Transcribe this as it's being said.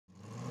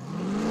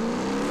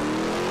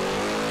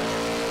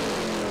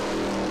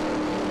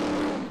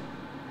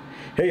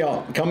Hey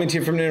y'all, coming to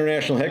you from the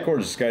international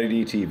headquarters of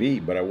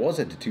ScottieDTV, but I was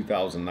at the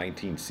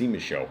 2019 SEMA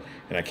Show,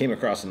 and I came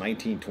across a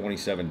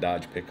 1927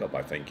 Dodge pickup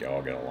I think y'all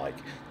are going to like.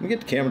 Let me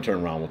get the camera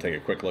turned around, we'll take a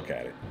quick look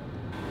at it.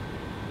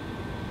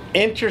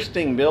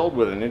 Interesting build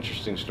with an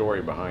interesting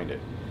story behind it.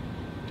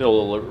 Did a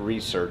little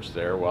research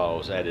there while I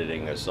was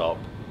editing this up,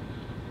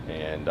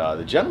 and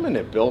the gentleman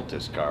that built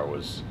this car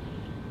was,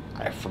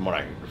 from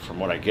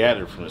what I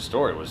gathered from the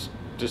story, was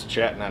just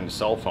chatting on the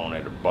cell phone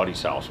at a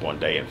buddy's house one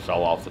day and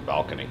fell off the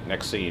balcony.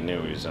 Next thing you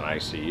knew, he was in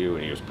ICU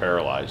and he was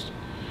paralyzed.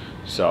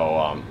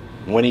 So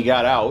when he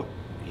got out,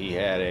 he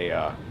had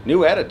a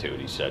new attitude,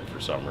 he said, for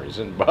some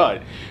reason,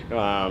 but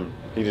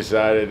he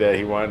decided that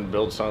he wanted to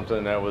build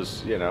something that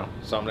was, you know,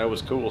 something that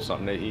was cool,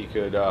 something that he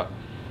could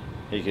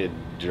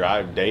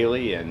drive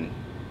daily and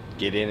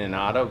get in and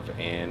out of,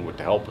 and with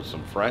the help of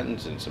some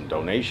friends and some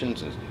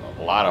donations and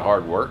a lot of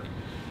hard work,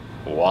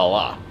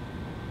 voila,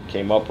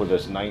 came up with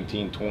this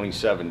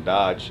 1927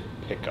 Dodge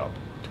pickup,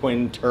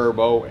 twin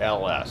turbo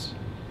LS.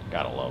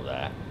 Gotta love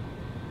that.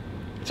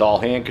 It's all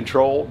hand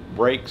controlled,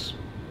 brakes,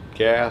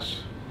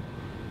 gas,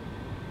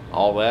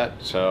 all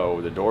that.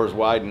 So the door's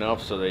wide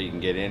enough so that you can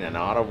get in and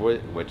out of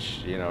it, which,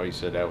 you know, he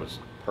said that was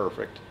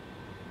perfect.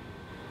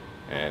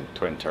 And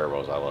twin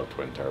turbos, I love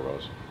twin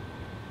turbos.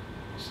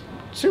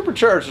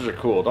 Superchargers are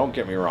cool, don't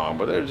get me wrong,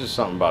 but there's just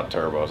something about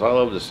turbos. I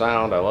love the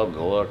sound, I love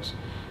the looks.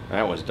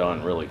 That was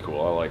done really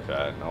cool. I like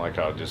that. I like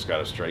how it just got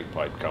a straight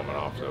pipe coming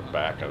off the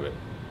back of it.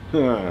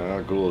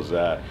 How cool is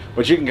that?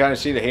 But you can kind of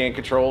see the hand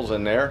controls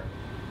in there.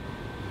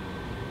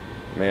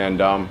 And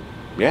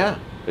yeah,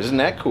 isn't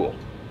that cool?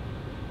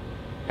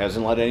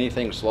 Hasn't let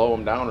anything slow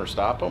him down or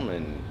stop him,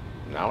 and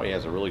now he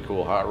has a really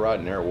cool hot rod,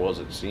 and there it was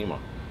at SEMA.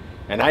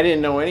 And I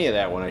didn't know any of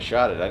that when I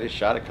shot it. I just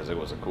shot it because it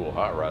was a cool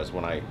hot rod. It's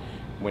when I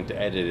went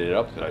to edit it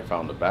up that I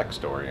found the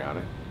backstory on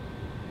it.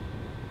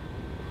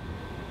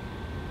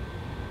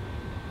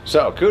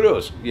 So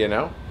kudos, you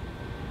know,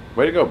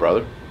 way to go,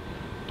 brother.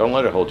 Don't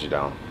let it hold you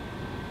down.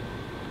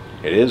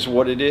 It is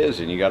what it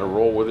is, and you got to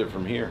roll with it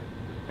from here.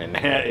 And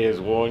that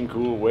is one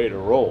cool way to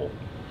roll,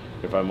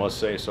 if I must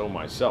say so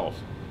myself.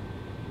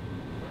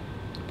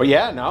 But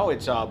yeah, no,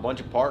 it's a bunch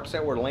of parts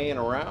that were laying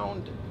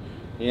around.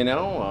 You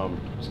know,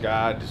 it's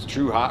got this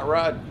true hot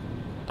rod,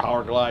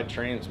 power glide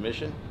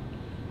transmission.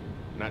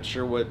 Not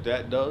sure what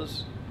that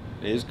does.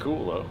 It is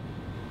cool though.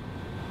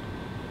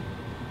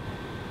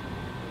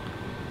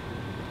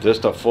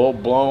 Just a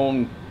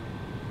full-blown,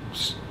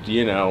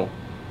 you know,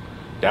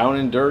 down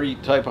and dirty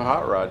type of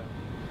hot rod.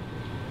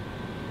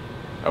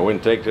 I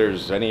wouldn't think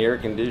there's any air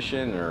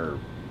condition or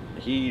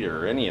heat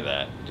or any of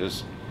that.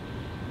 Just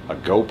a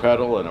go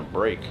pedal and a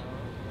brake.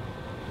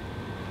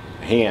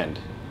 Hand.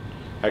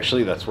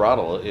 Actually, the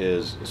throttle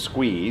is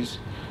squeeze,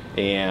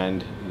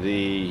 and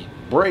the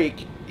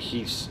brake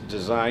he's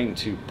designed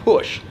to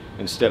push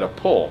instead of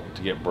pull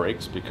to get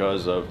brakes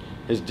because of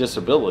his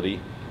disability.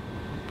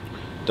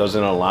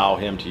 Doesn't allow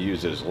him to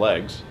use his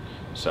legs,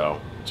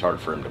 so it's hard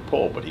for him to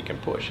pull, but he can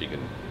push. He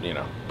can, you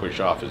know, push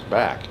off his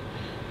back,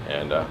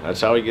 and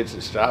that's how he gets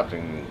it stopped.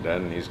 And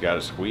then he's got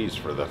to squeeze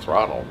for the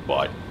throttle.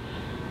 But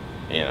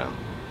you know,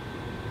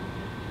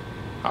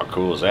 how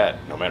cool is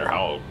that? No matter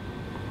how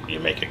you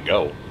make it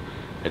go,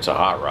 it's a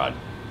hot rod,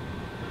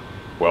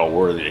 well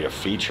worthy of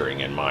featuring,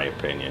 in my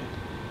opinion.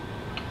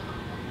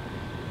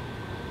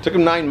 Took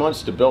him 9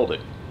 months to build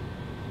it.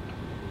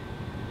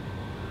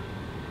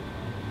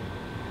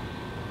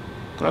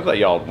 I thought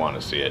y'all would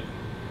want to see it.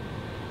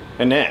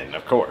 And then,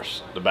 of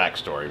course, the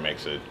backstory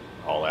makes it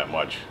all that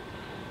much,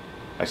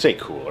 I say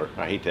cooler.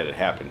 I hate that it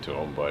happened to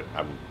him, but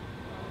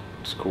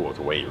it's cool with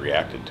the way he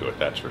reacted to it,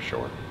 that's for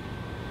sure.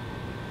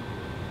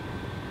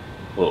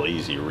 A little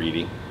easy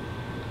reading.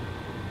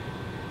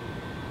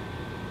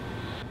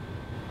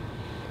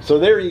 So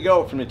there you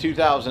go from the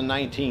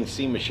 2019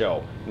 SEMA Show.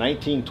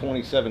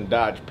 1927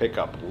 Dodge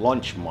pickup,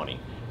 lunch money.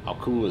 How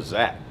cool is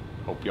that?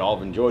 Hope y'all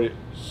have enjoyed it.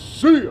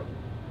 See ya!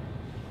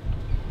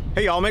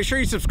 Hey y'all, make sure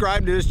you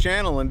subscribe to this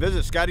channel and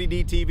visit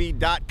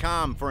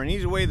ScottieDTV.com for an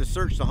easy way to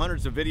search the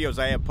hundreds of videos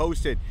I have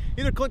posted.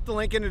 Either click the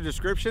link in the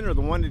description or the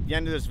one at the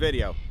end of this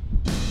video.